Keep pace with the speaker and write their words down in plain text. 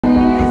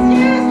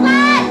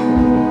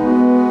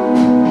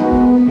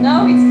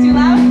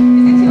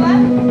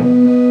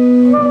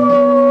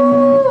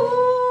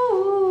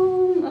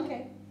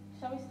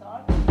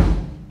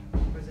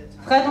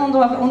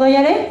doit y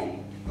aller?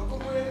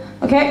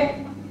 Okay.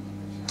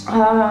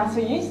 So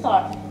you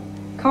start.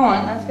 Come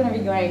on, that's gonna be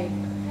great.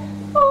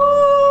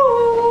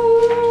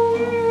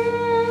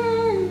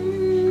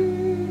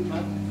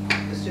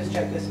 Let's just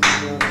check this one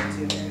a little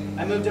bit too.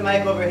 I moved the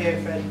mic over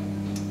here, Fred.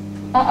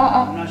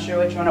 I'm not sure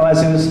which one it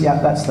was.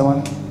 Yeah, that's the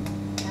one.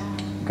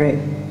 Great.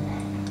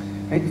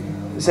 Right.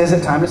 So is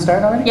it time to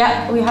start already?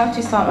 Yeah, we have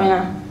to start right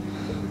now.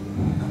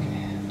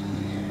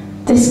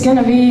 This is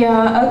gonna be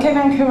OK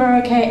Vancouver,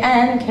 OK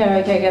and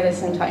Karaocake at the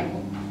same time.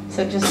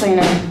 So just so you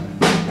know.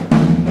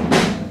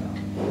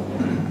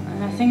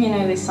 And I think you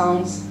know these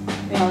songs.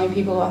 The only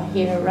people who are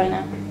here right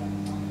now.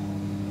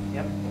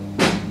 Yep.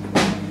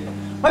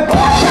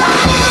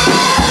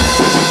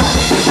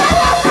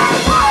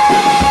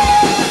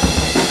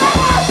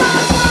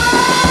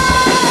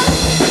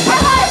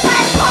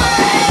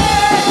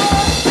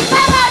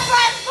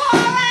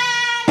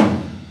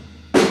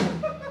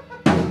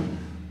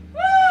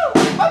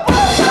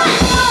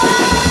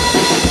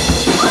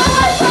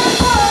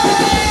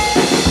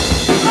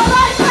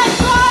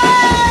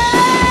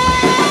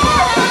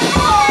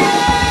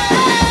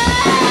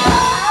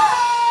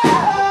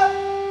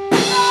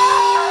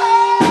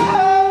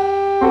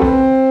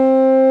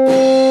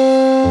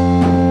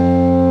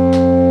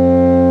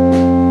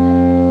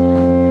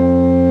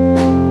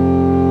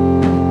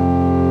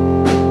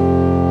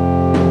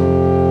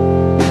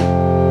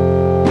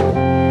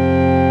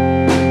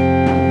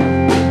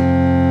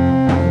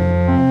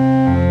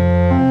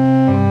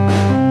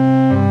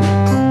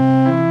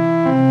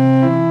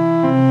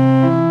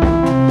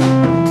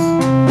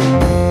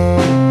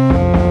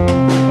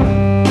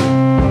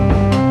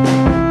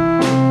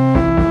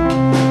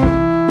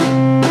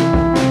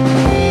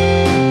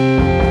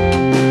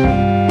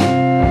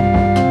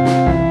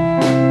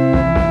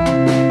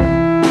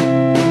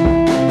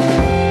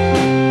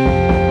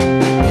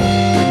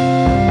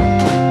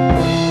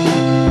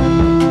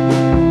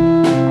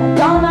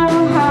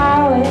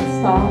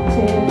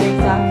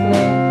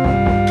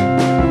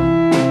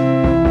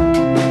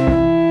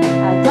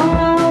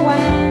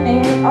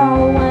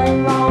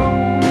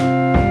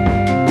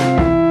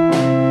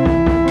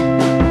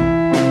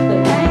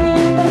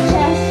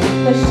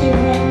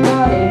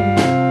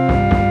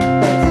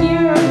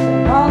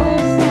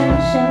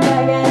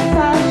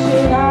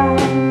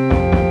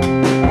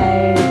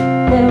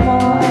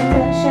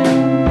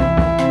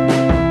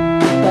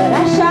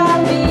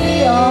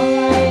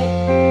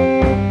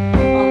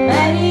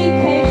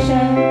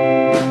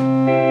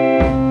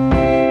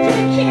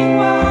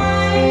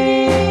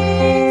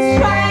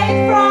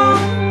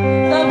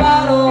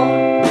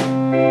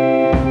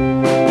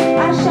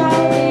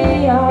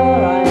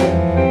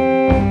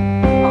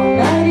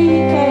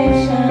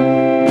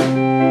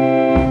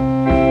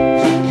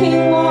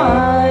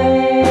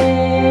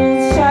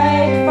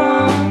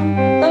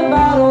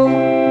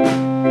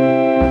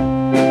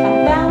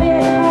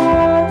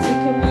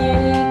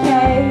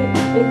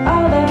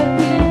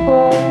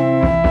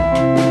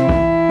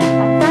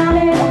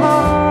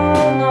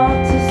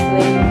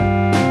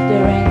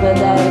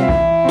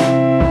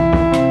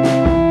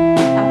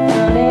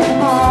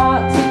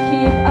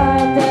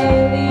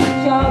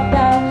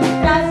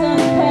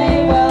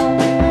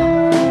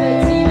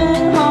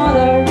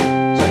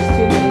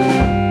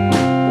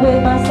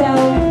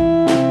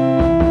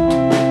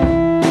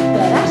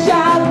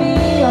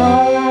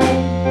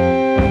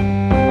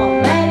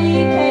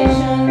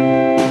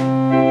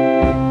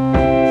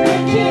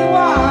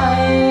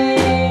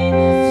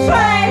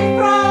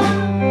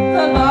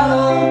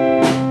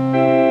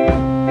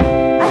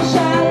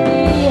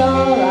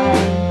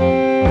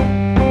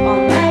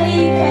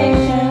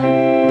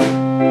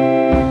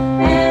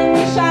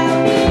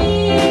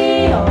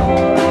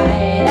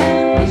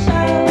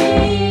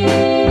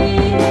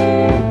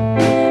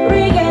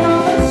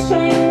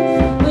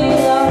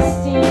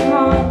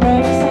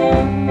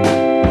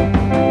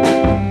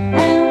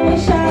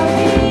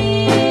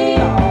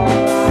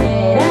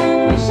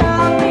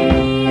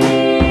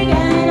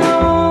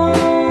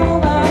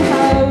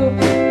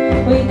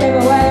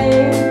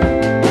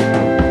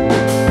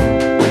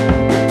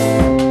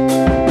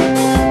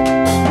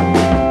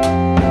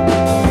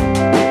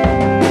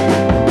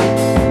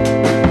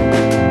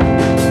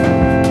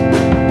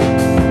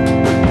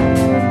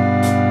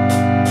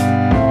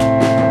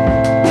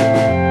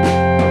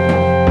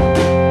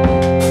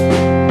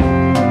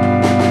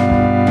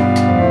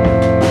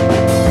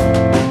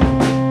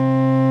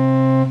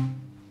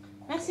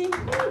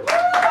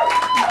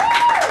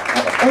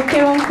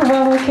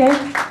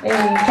 et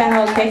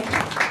Karaocake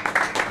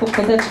pour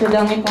peut-être le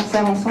dernier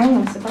concert ensemble, on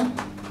ne sait pas.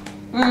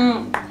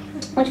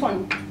 Which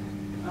one?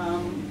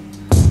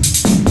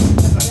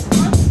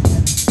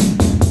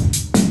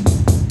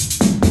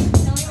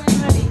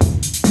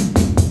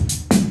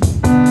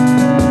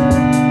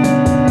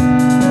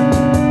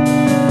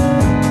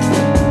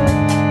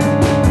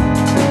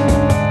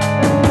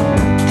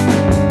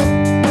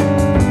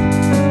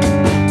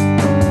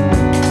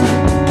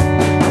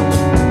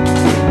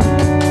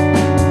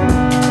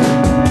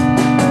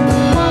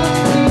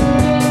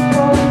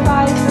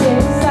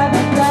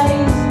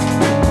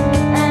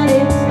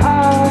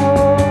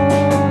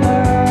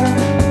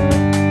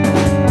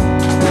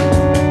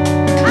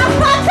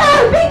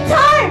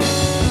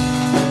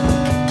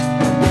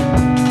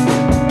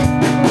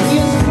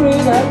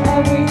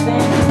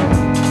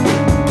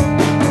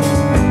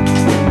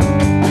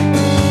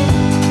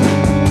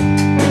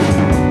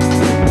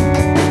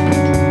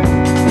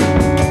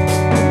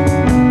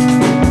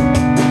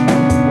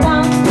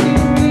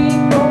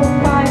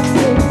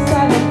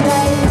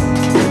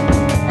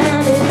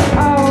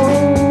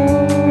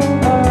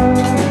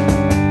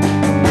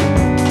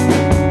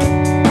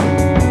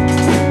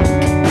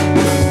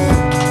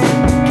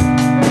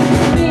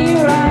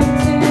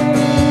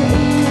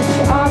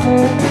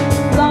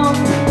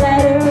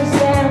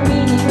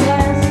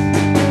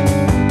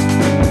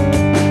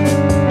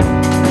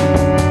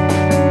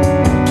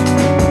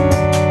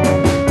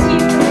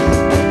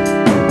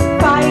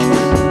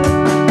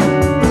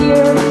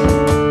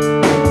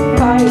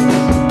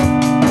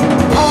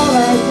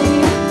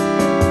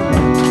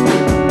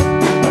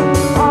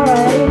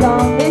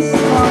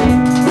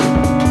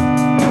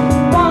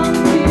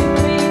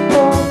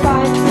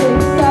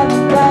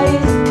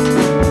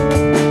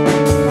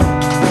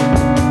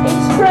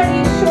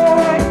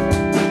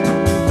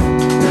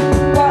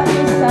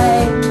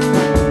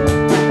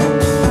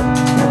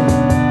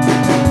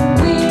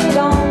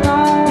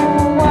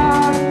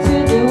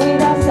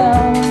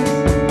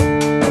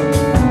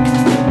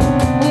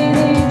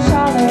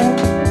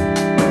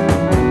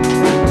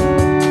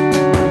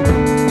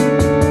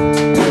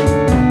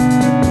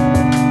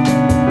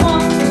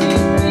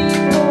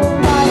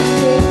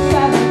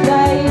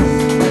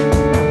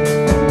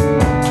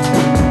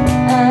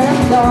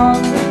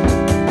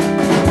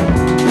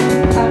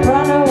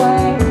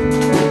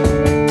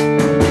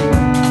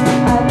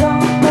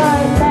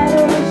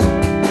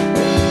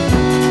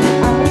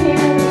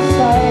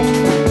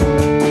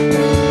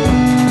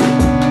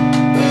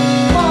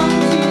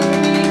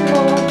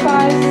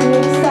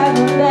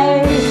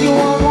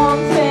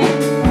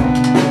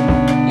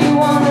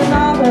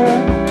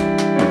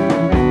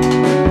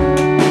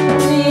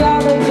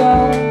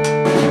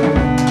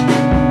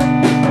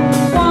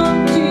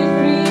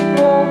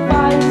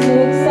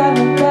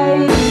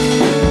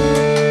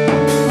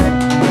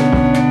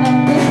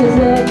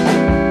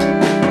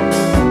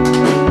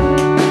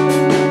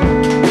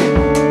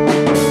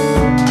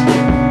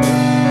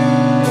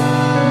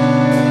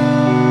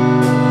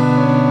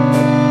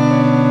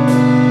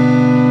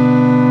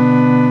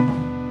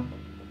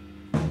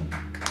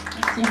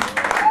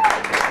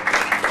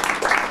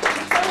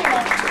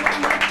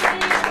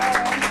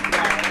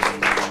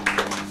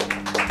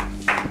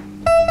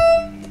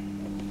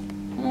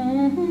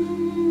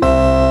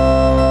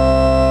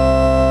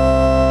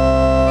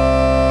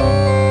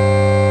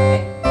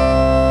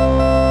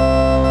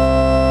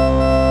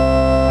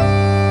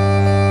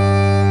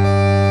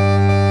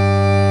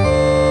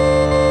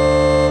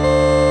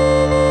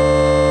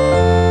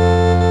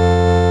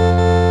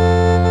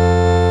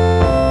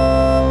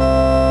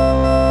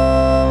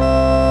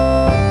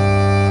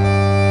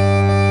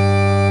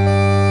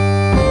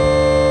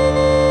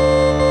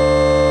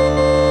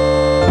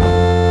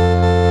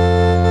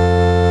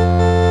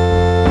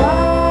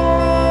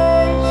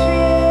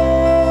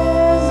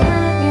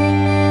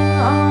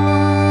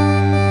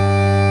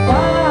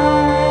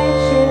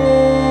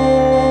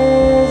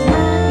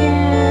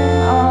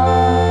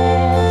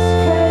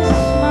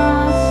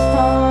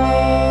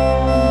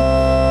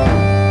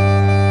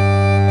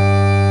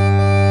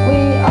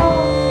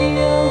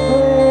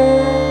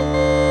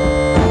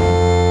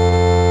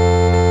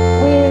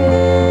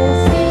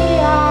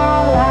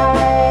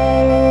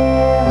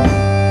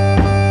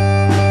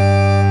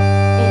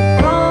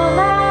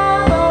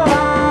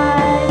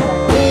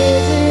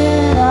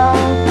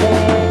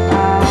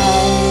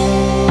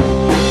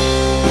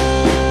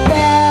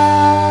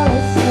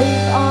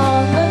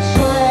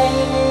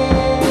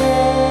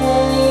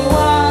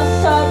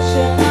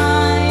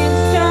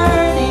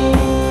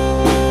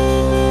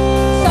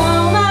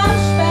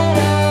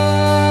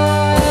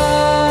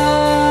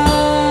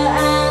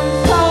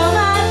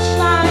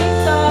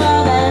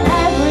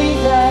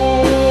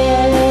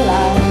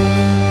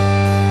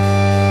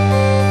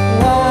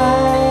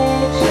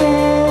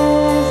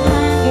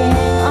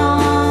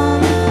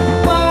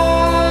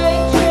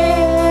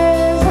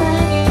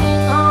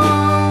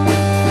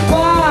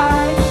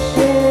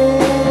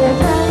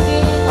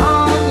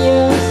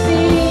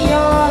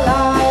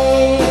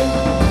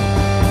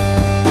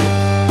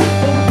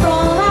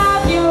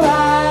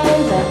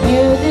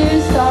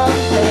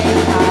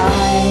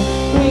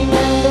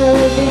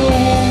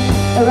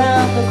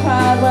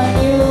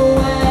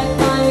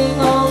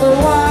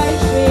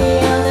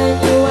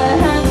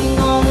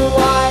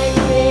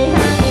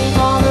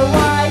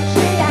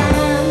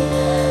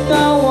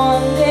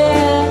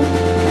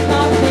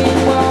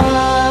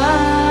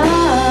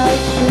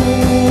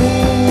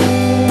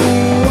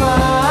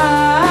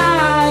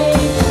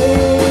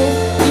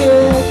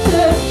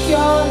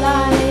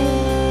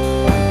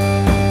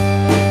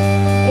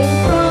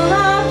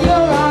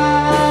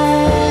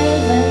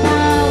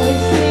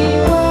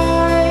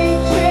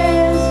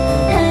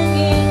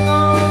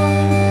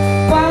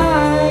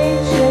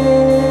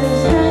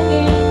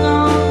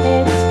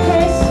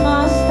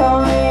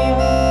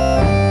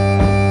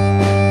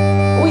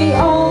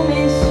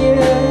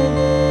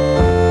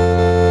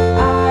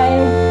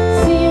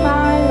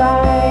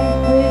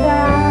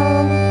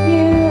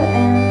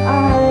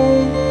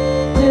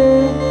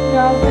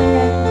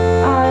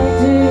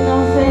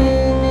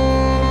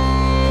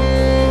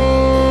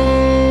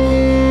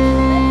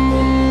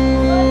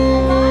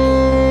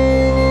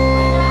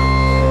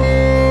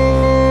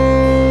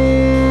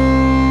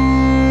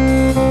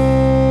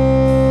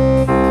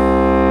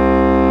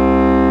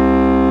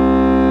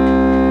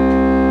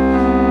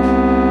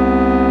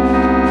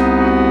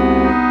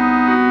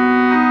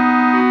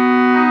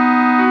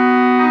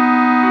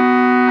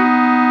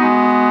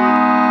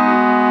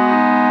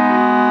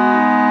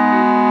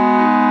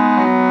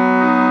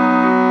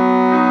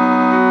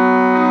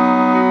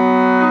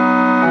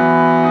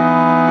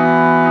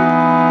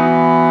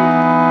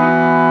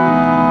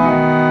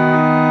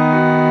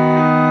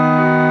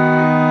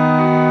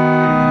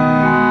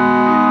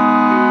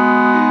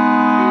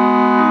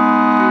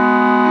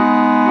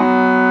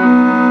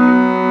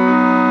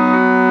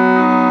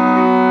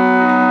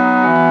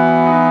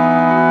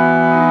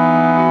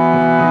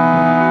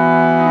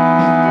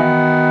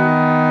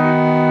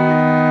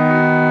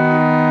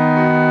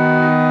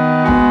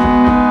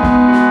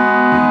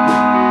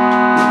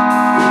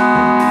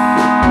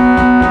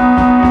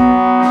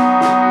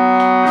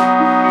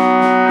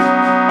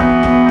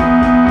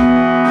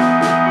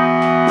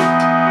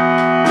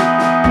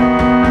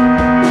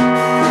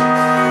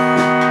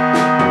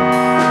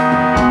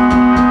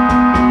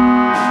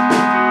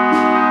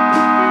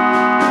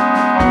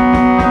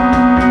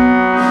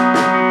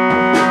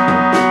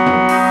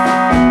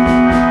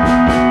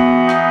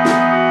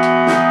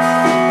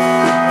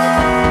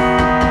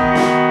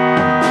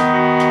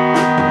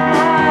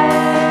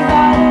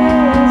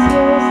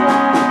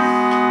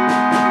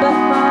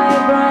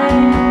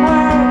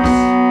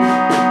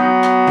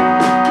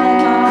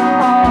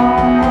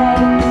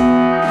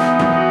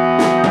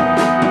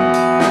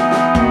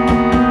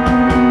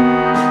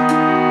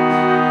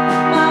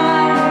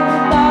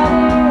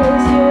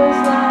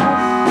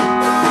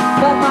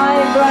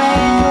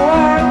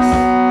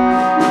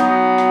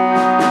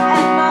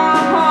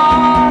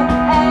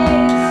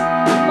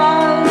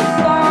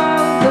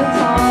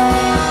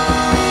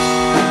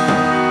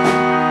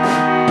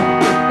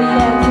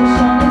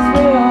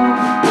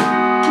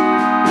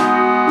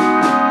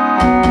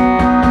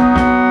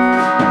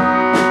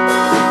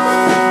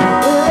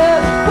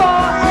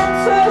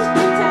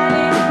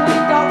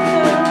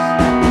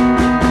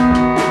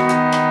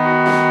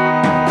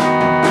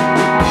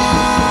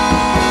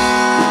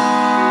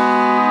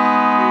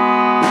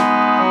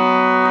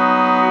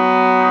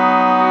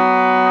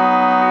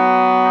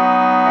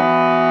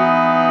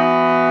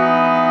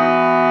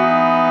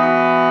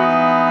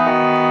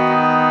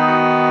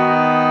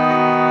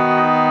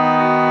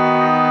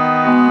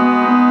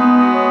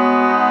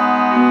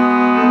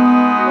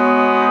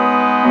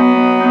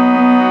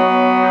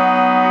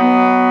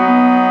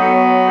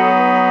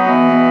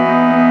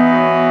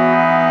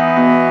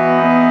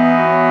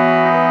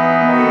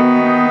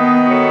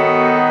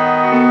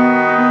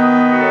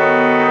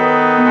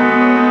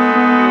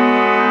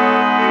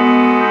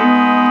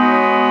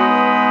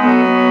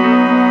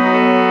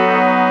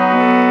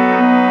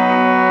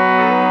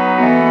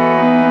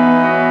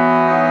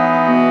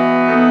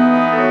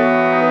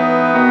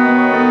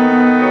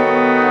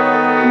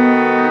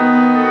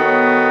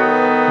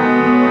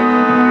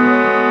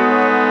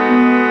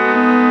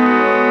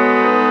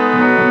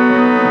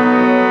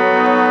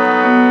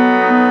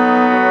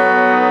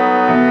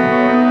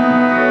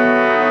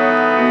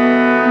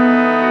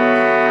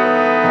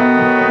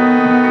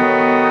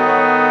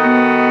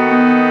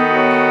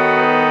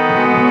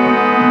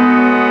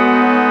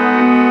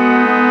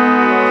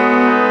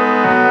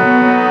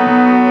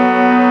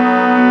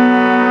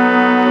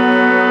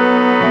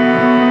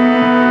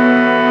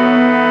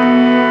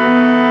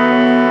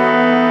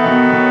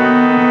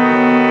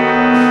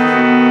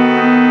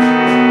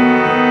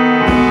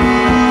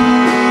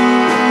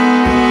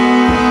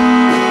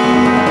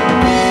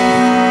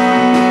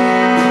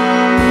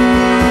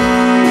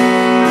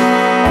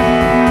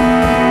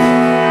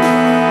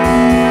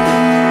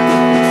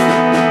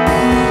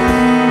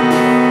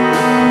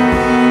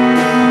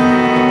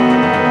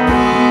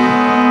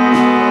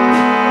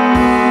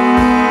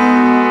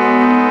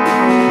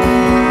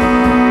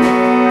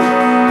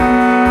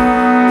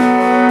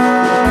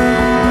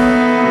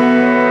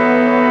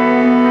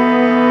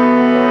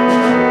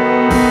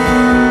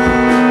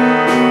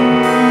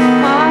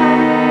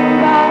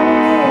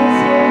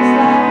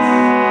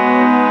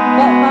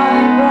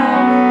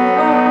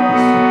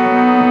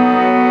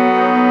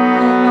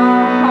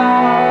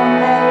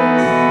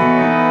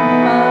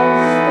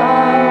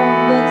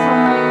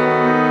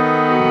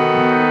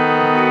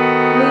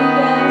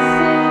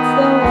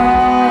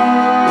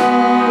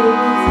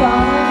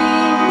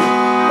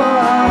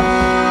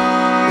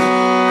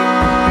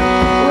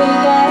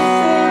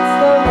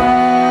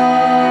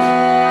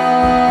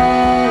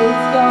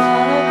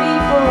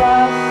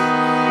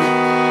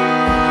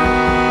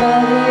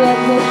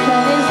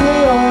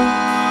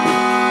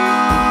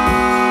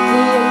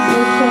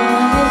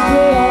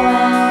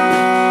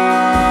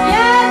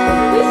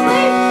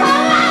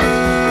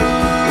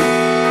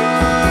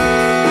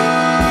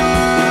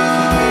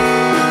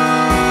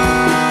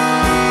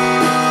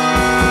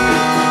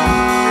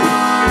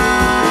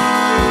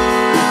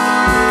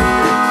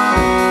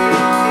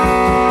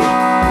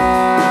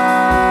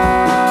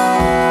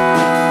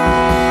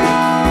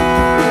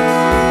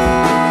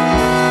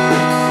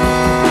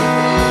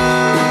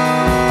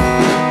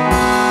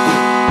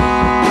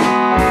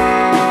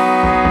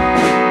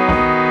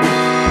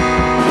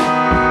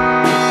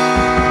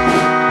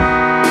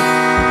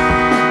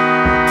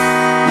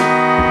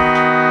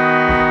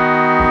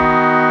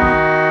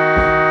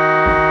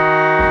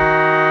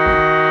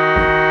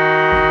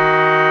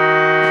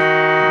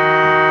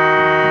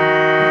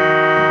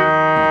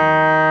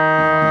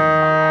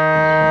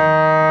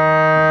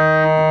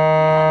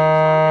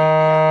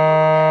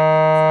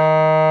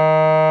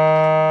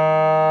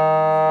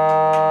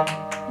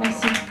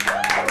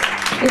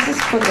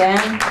 for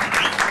them.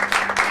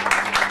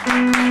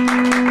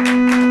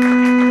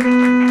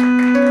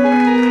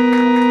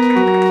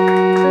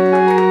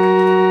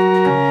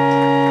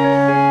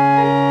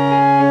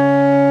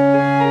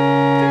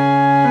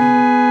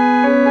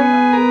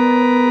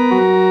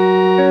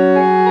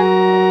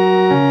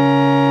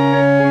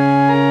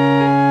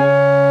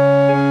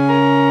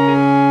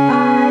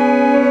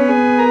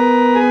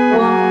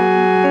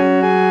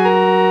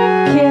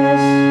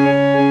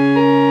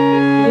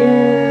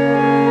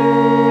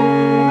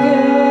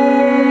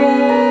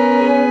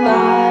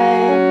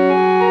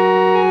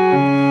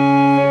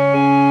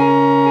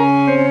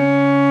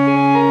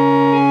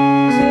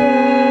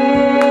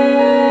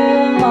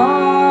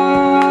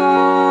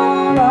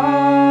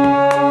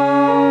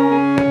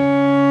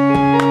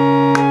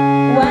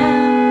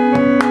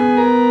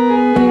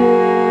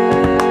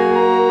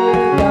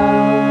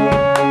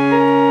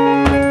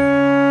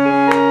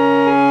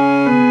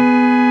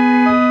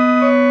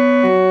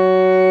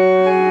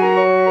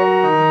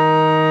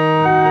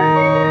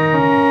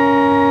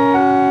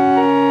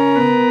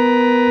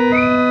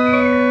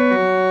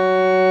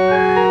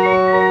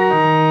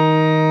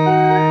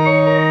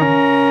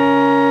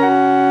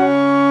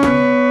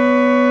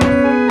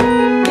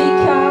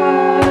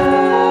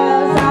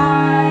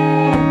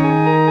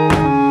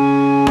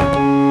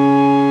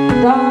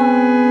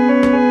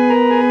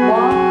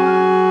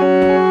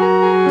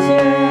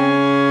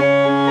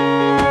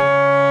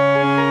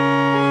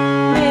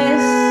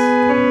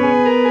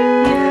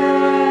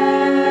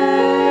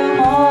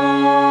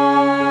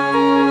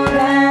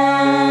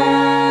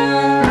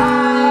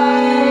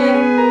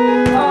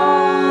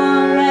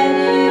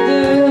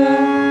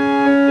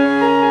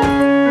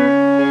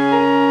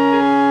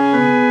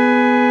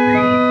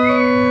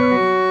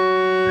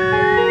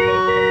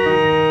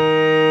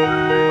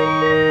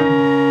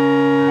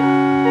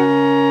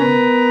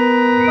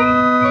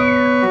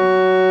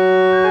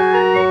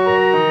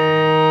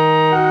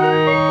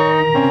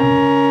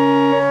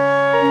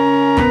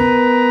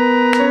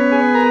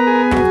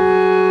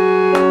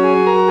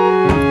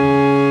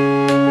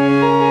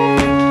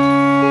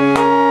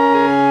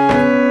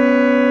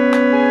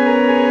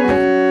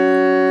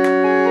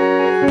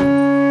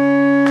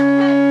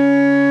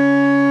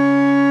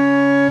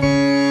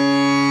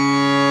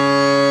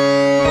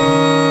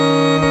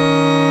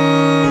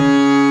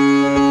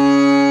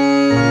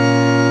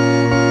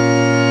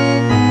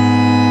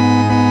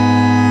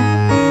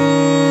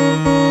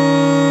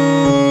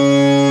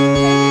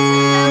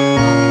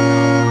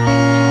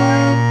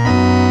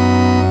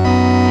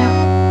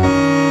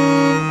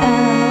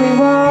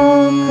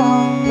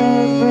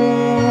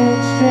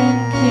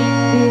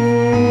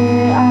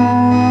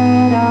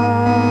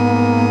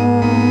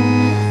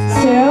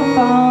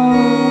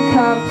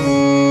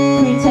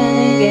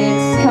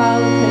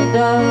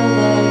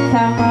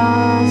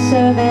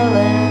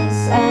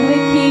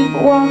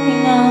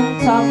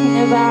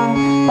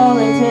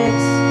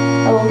 Politics,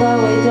 although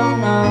we don't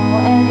know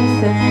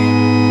anything.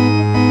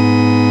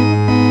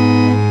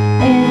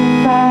 In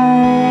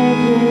 5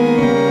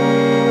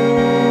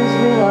 years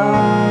we'll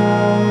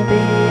all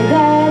be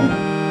dead,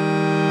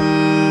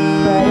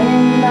 but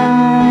in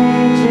my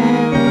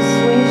dreams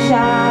we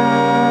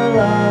shall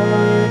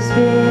always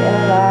be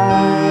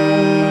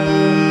alive,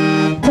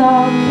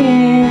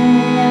 talking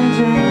and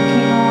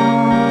drinking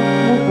on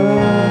the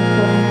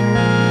Brooklyn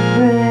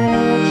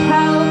Bridge,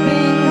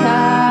 hoping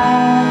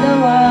that the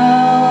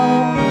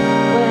world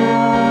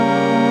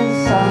will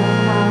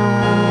somehow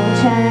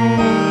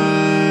change.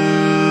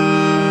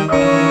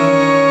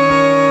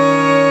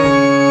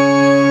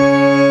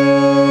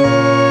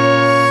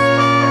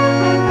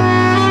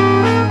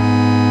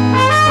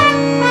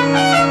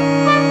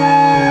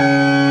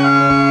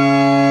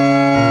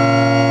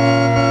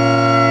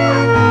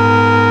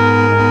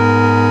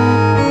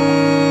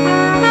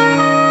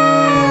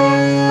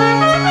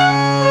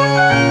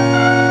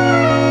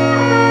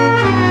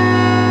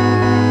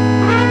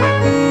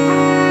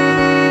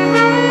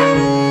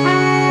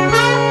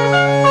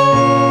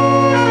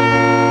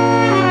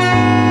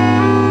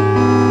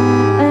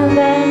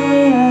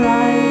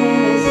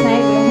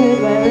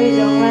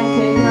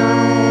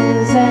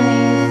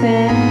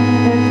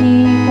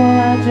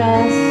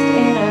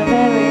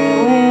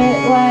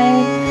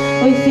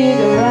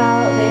 Figure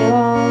out they're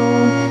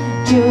all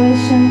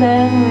Jewish, and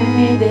then we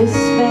meet this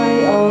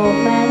very old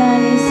man,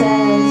 and he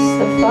says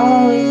the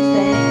following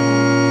thing: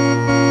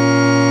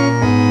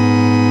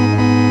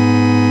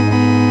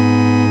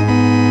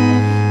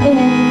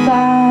 in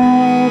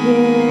 5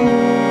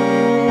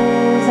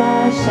 years I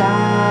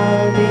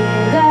shall be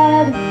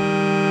dead,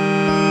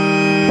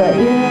 but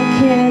you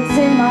kids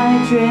in my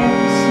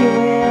dreams, you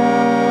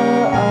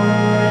will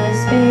always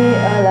be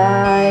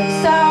alive.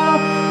 So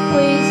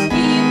please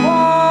keep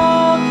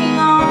walking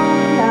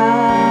on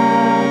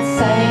that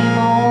same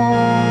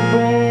old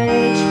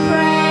bridge,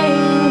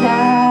 praying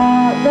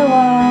that the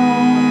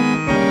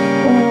world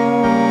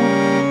will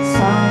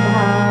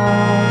somehow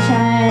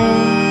change.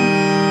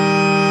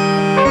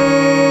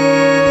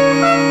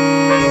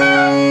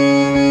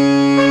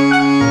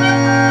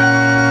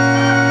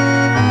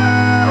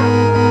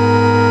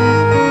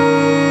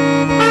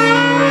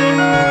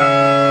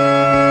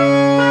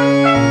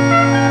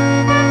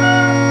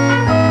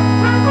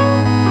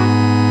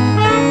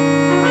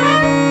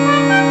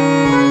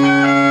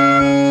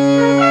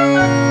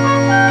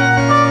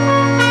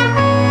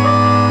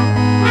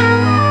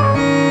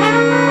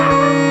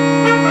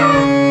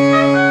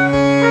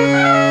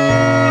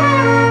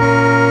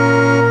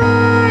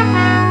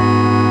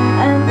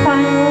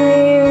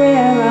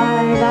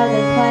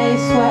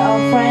 where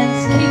our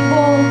friends keep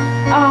all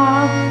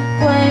are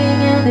playing,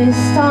 and this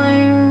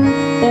time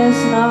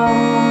there's no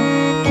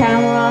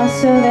camera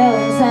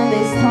surveillance, and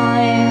this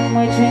time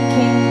we're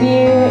drinking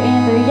beer in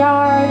the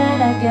yard,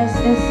 and I guess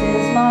this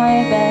is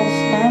my best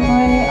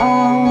memory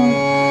of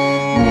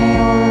New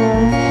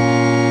York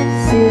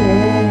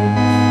City.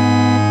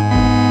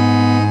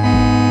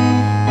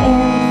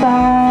 In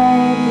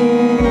 5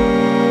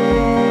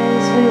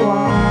 years we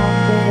won't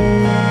be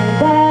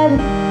dead,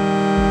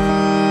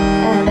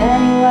 and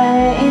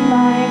anyway in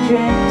my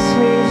dreams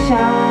we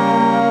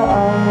shall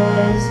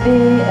always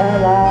be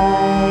alive,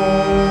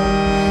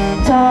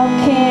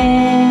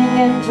 talking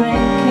and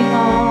drinking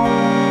on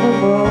the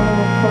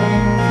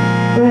Brooklyn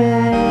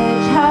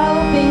Bridge,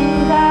 hoping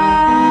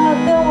that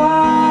the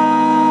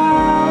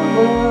world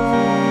will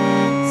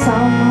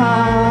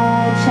somehow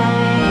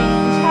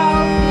change,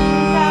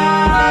 hoping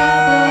that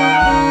the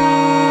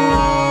world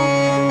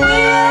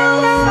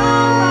will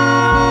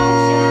somehow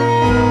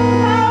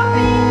change,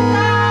 hoping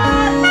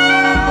that the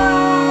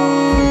world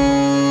will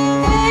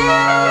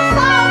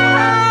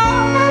somehow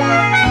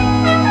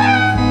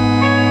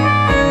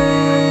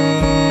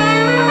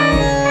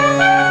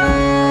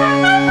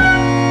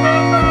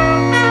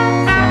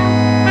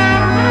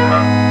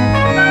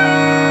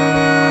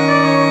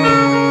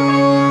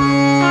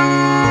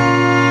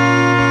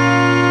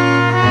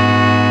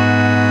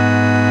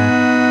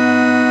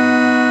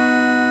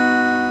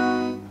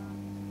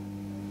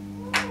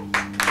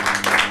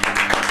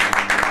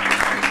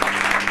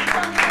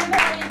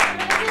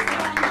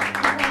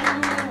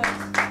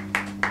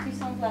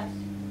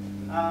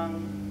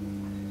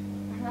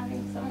I'm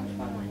having so much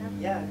fun right now.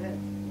 Yeah, good.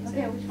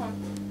 Okay, which one?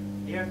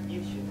 You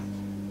choose.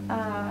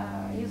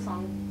 You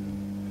song.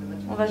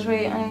 On va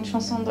jouer une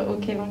chanson de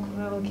hockey,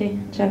 Vancouver Hockey,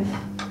 Jeff.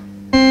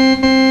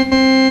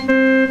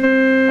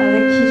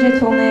 Avec qui j'ai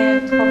tourné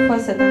 3 fois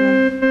cette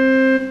année.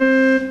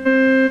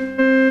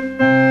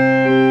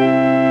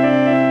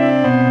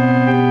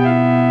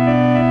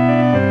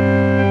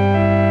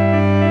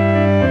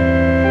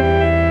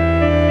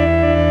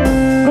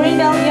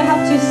 Greenbelt, you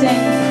have to sing.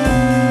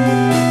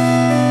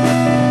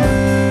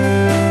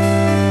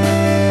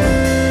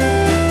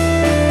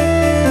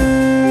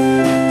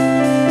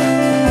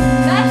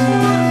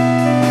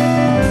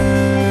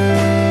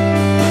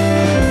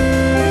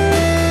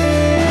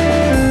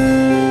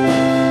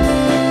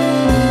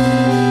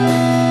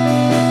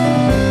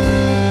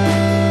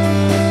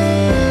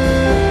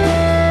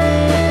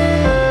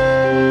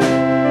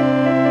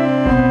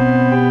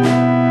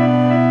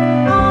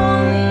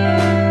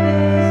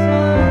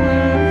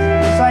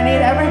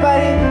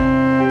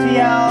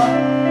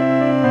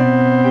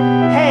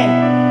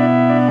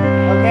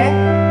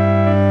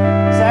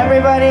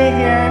 Everybody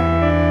here,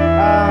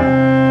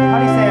 how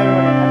do you say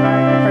everybody?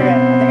 I forget.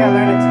 I think I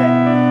learned it today.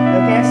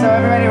 Okay, so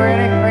everybody, we're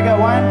gonna go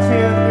 1, 2,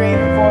 3,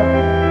 4.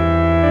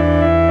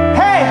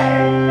 Hey!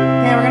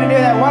 Okay, we're gonna do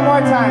that one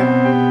more time.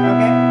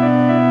 Okay?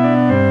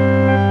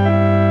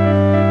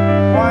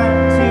 1,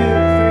 2,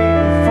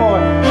 3, 4.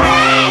 Hey!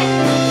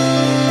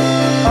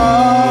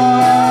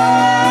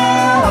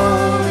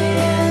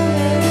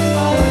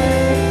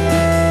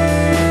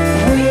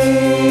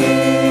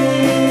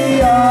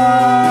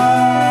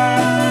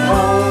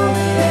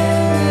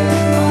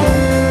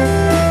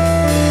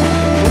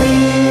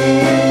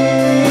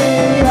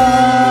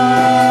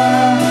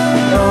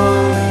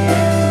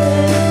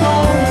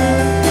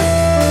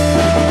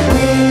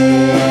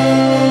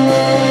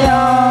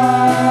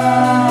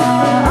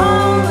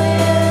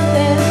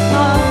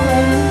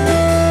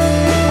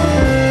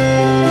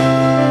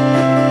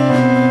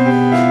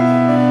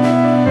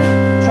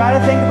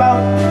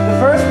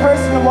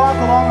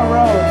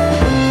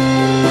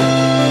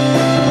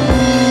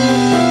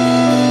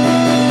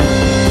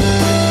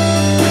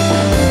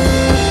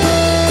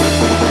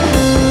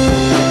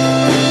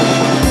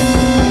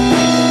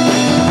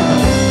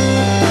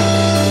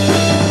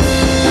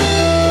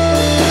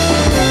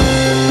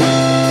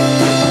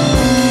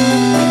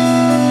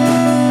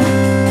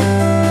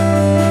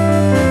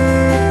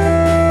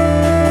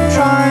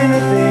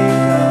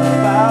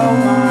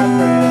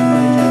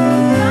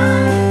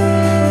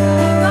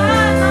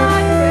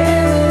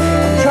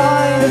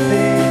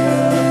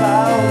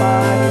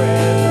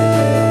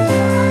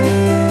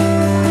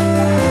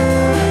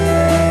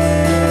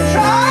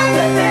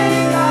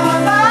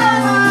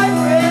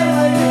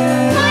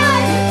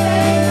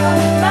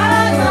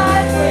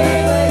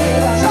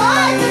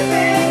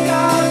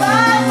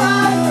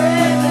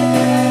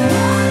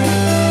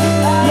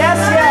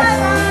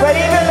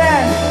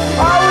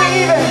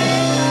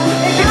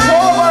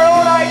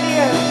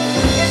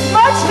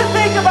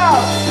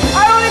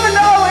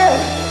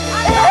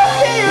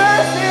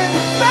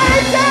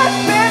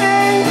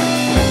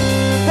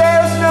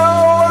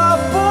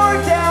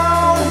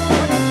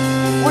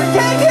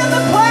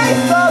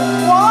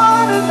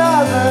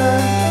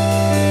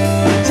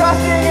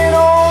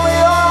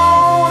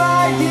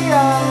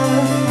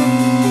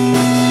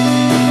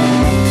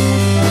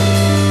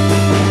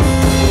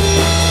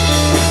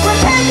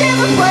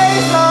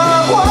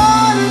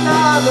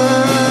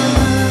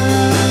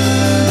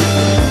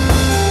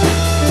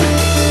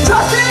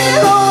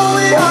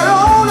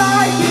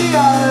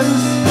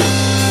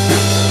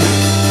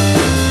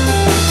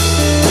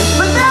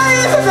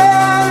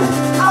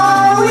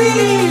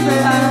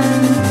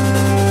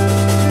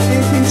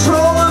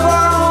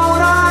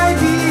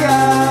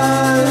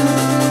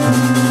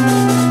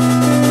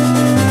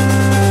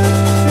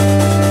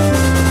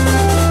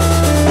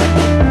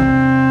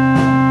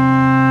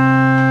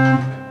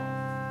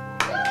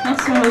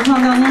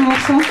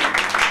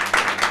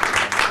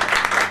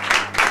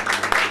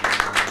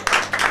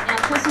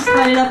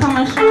 Allez, lapin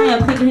machin et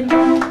après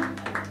grippin.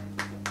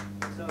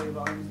 So your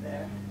volume's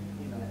there.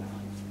 You know that.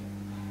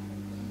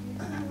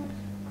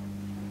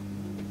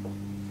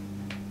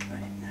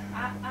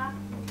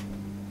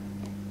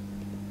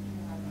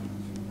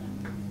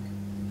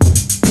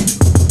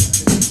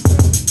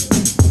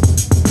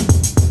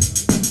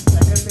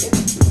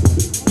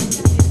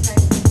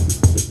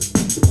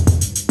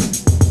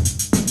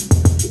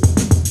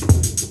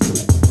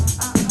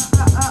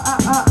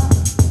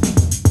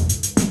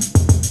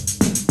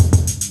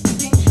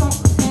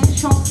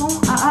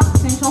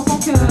 C'est une chanson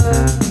que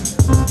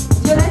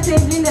Violette et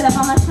Evelyne et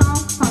Lapin Machin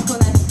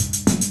connaissent.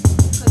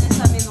 Ils connaissent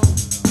la maison.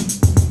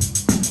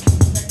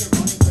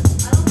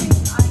 I don't think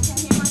I can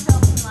hear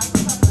myself in the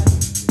microphone, but...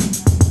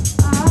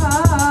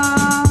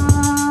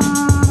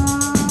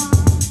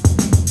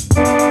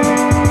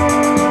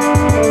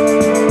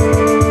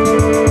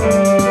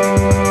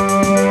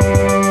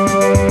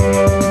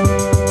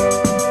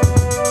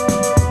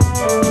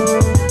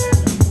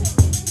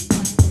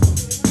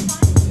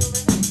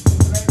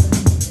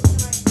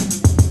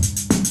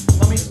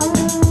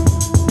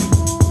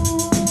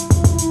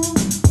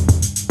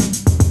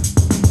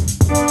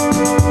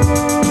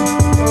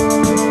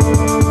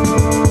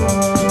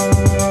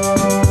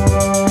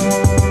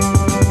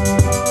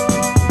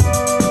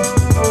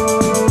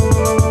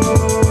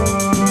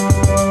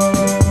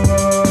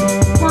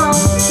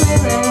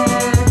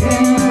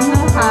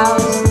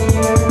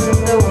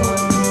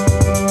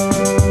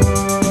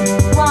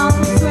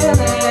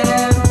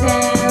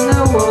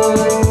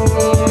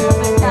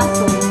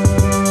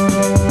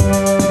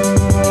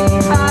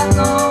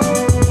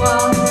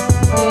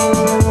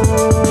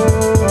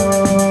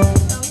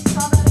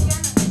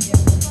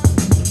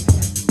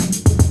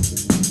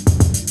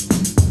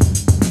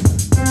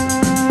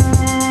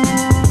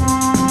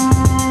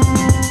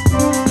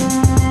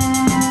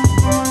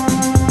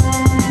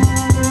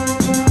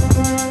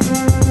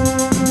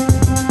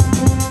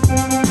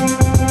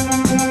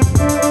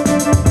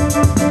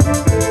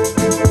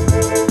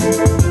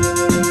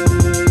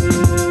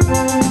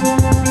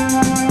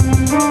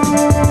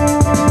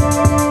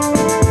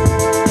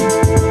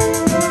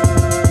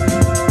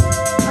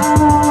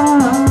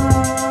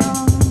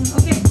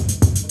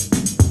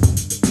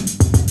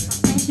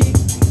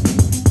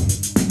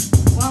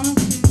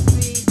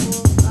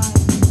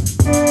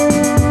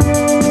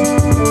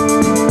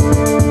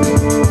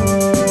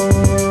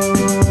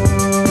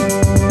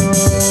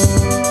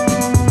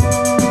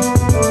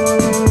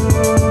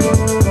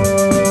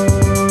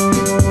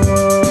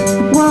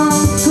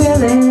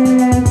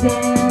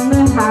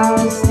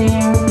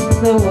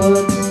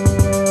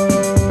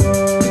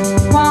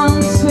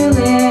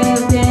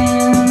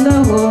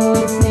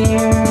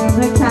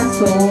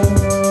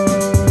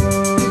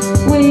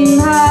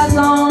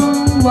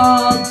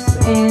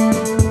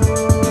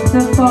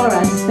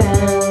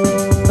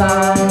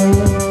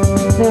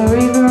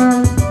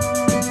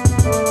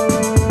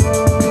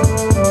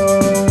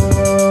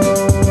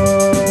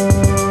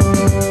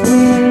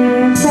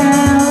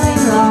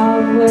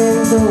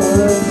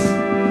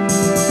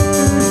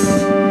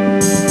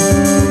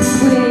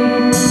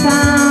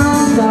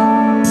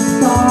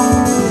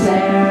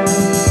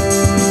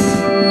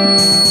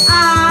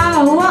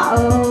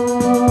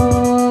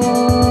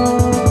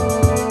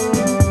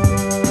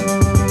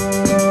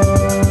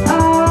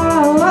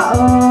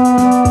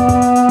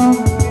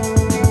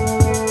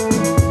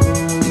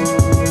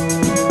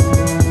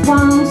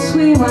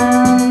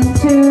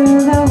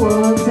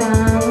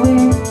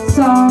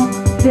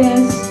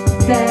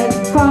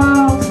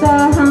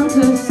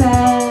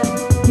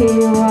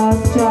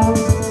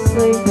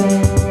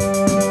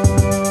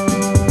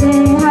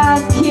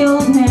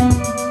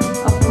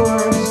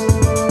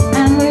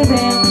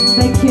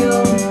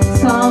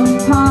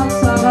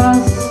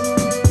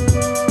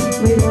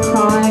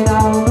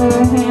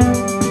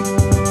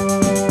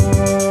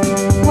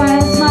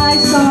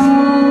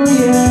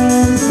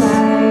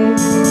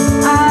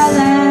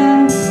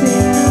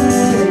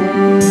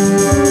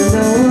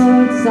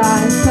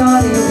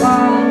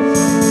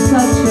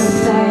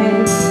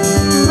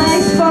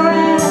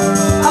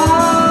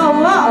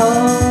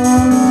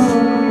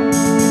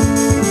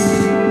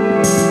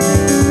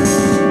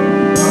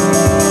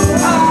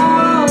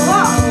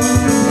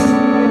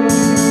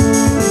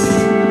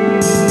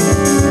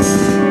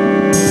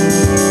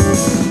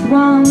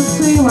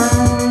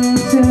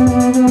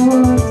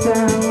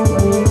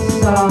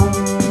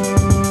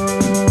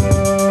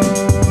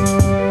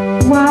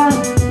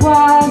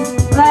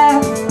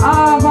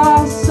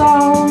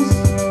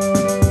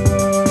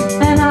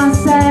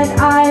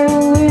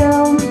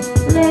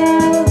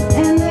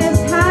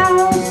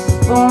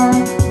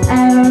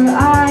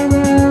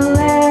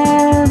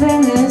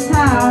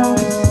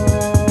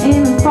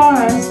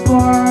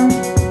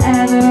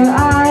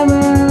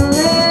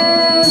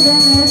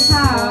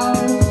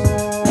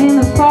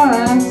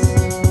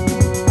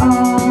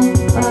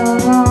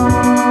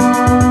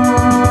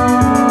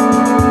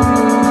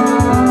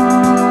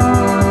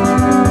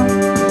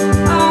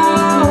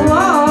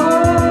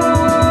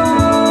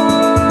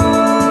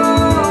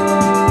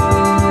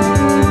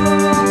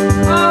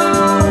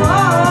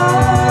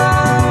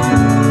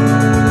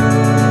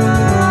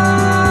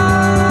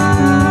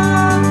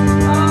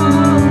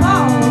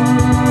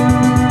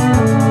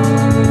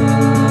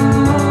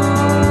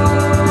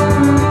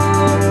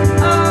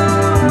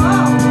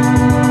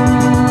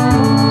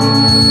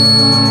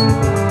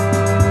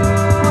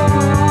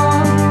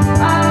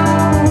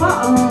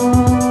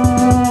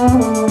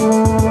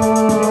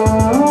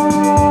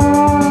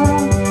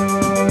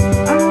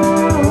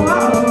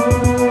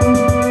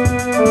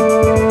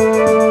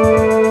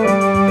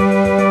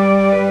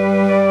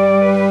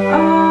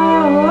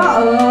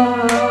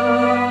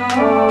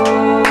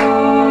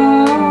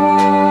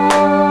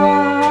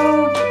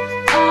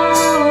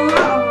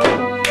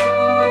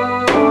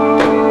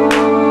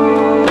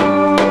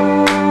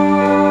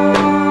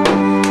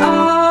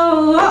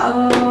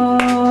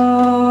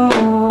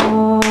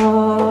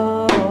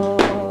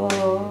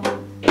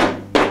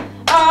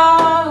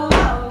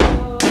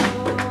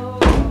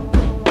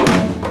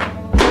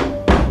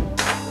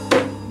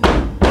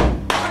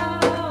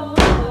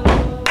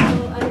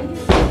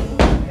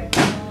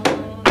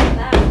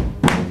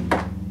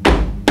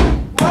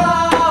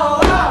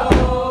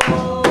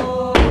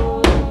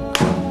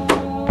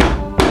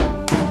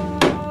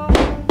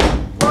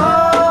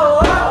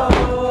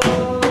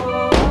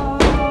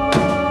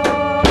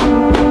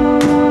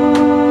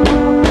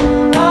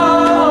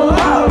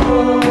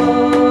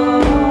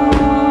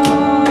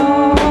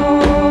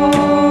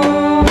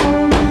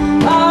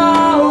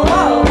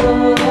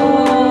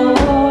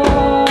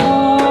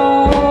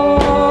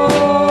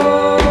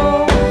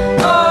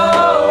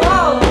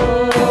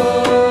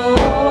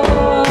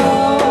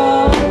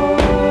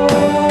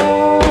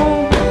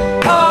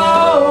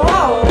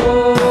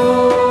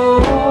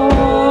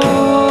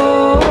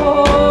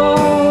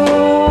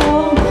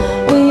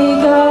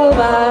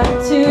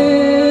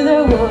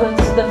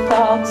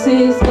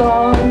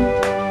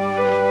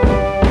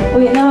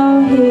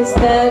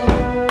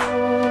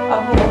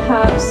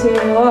 he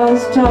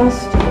was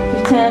just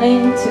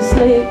pretending to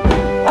sleep.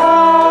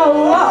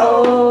 Oh,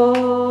 oh.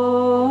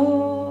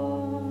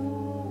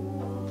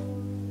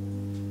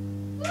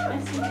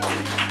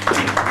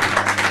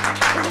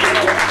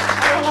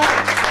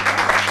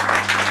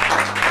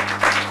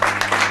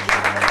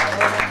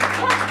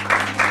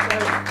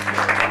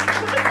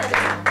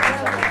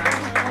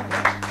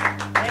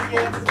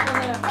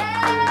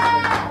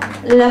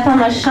 La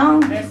femme à chant.